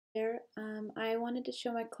There, I wanted to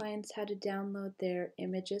show my clients how to download their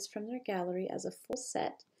images from their gallery as a full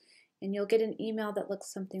set, and you'll get an email that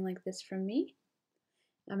looks something like this from me.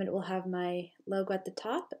 It will have my logo at the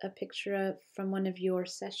top, a picture from one of your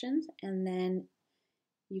sessions, and then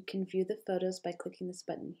you can view the photos by clicking this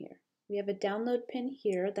button here. We have a download pin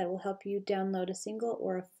here that will help you download a single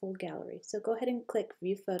or a full gallery. So go ahead and click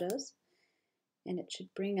View Photos, and it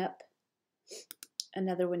should bring up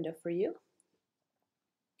another window for you.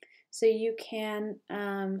 So you can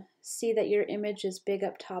see that your image is big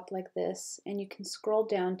up top like this, and you can scroll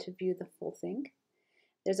down to view the full thing.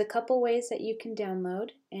 There's a couple ways that you can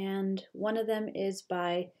download, and one of them is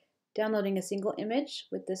by downloading a single image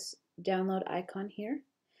with this download icon here.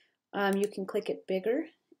 You can click it bigger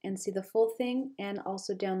and see the full thing, and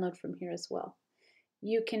also download from here as well.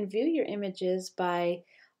 You can view your images by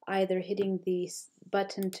either hitting the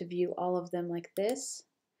button to view all of them like this,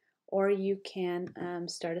 or you can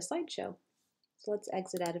start a slideshow. So let's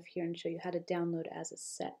exit out of here and show you how to download as a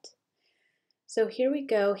set. So here we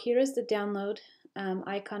go. Here is the download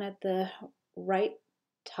icon at the right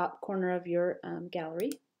top corner of your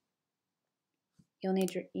gallery. You'll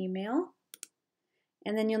need your email,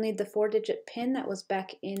 and then you'll need the 4-digit PIN that was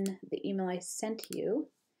back in the email I sent you,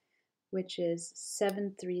 which is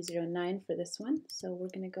 7309 for this one. So we're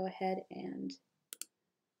going to go ahead and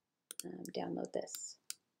download this.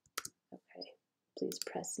 Okay, please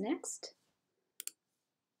press next.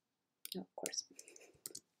 Oh, of course.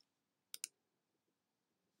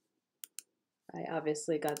 I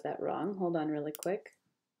obviously got that wrong. Hold on really quick.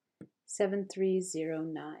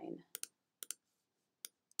 7309.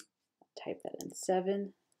 Type that in,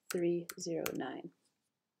 7309.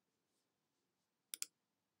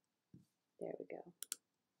 There we go.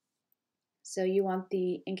 So you want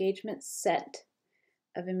the engagement set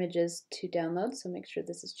of images to download, so make sure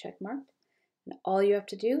this is checkmarked. And all you have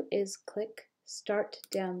to do is click Start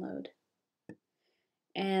Download.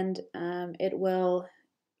 And it will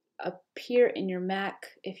appear in your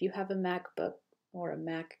Mac. If you have a MacBook or a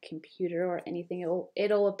Mac computer or anything,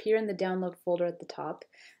 it'll appear in the download folder at the top.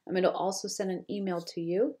 It'll also send an email to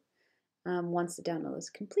you once the download is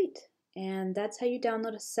complete. And that's how you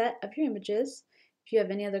download a set of your images. If you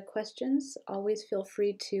have any other questions, always feel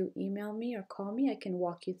free to email me or call me. I can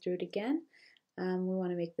walk you through it again. We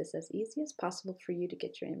want to make this as easy as possible for you to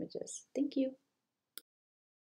get your images. Thank you.